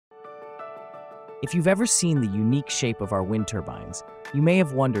If you've ever seen the unique shape of our wind turbines, you may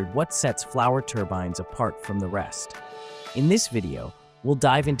have wondered what sets Flower Turbines apart from the rest. In this video, we'll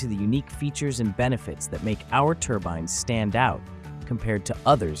dive into the unique features and benefits that make our turbines stand out compared to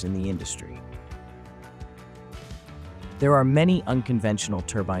others in the industry. There are many unconventional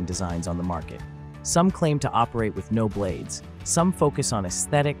turbine designs on the market. Some claim to operate with no blades, some focus on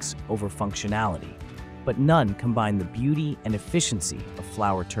aesthetics over functionality, but none combine the beauty and efficiency of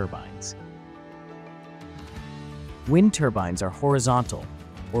Flower Turbines. Wind turbines are horizontal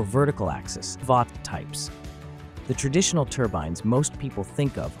or vertical axis VOT types. The traditional turbines most people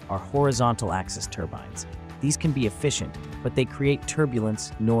think of are horizontal axis turbines. These can be efficient, but they create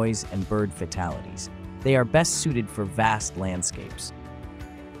turbulence, noise, and bird fatalities. They are best suited for vast landscapes.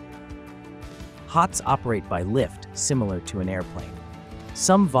 HOTs operate by lift, similar to an airplane.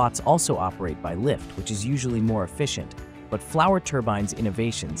 Some VOTs also operate by lift, which is usually more efficient, but Flower Turbines'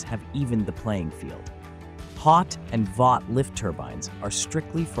 innovations have evened the playing field. HOT and VOT lift turbines are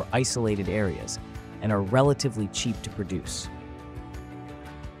strictly for isolated areas and are relatively cheap to produce.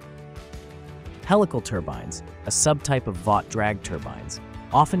 Helical turbines, a subtype of VOT drag turbines,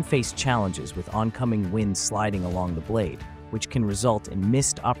 often face challenges with oncoming wind sliding along the blade, which can result in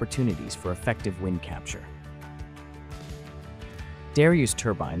missed opportunities for effective wind capture. Darius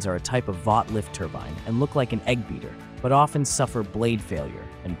turbines are a type of VOT lift turbine and look like an egg beater, but often suffer blade failure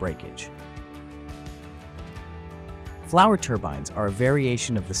and breakage. Flower turbines are a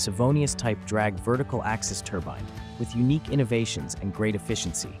variation of the Savonius-type drag vertical axis turbine with unique innovations and great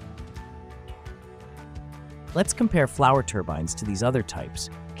efficiency. Let's compare Flower Turbines to these other types,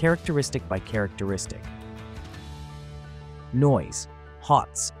 characteristic by characteristic. Noise.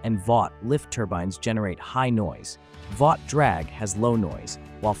 HOTs and VOT lift turbines generate high noise. VOT drag has low noise,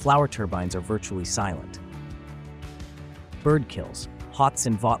 while Flower Turbines are virtually silent. Bird kills. HOTs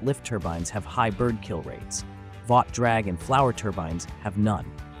and VOT lift turbines have high bird kill rates. VOT drag and Flower Turbines have none.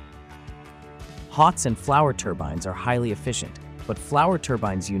 HOTs and Flower Turbines are highly efficient, but Flower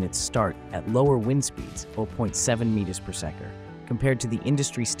Turbines units start at lower wind speeds, 0.7 meters per second, compared to the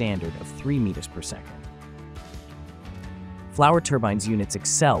industry standard of 3 meters per second. Flower Turbines units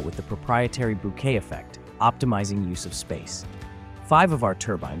excel with the proprietary bouquet effect, optimizing use of space. 5 of our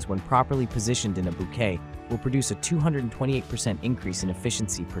turbines, when properly positioned in a bouquet, will produce a 228% increase in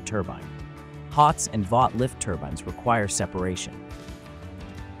efficiency per turbine. HOTs and VOT lift turbines require separation.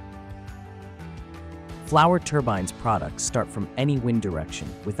 Flower Turbines products start from any wind direction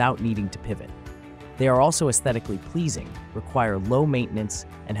without needing to pivot. They are also aesthetically pleasing, require low maintenance,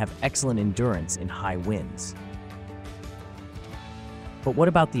 and have excellent endurance in high winds. But what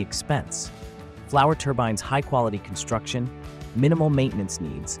about the expense? Flower Turbines' high-quality construction, minimal maintenance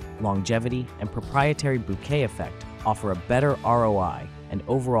needs, longevity, and proprietary bouquet effect offer a better ROI and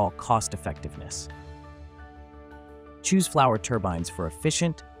overall cost-effectiveness. Choose Flower Turbines for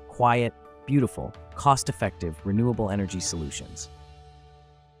efficient, quiet, beautiful, cost-effective renewable energy solutions.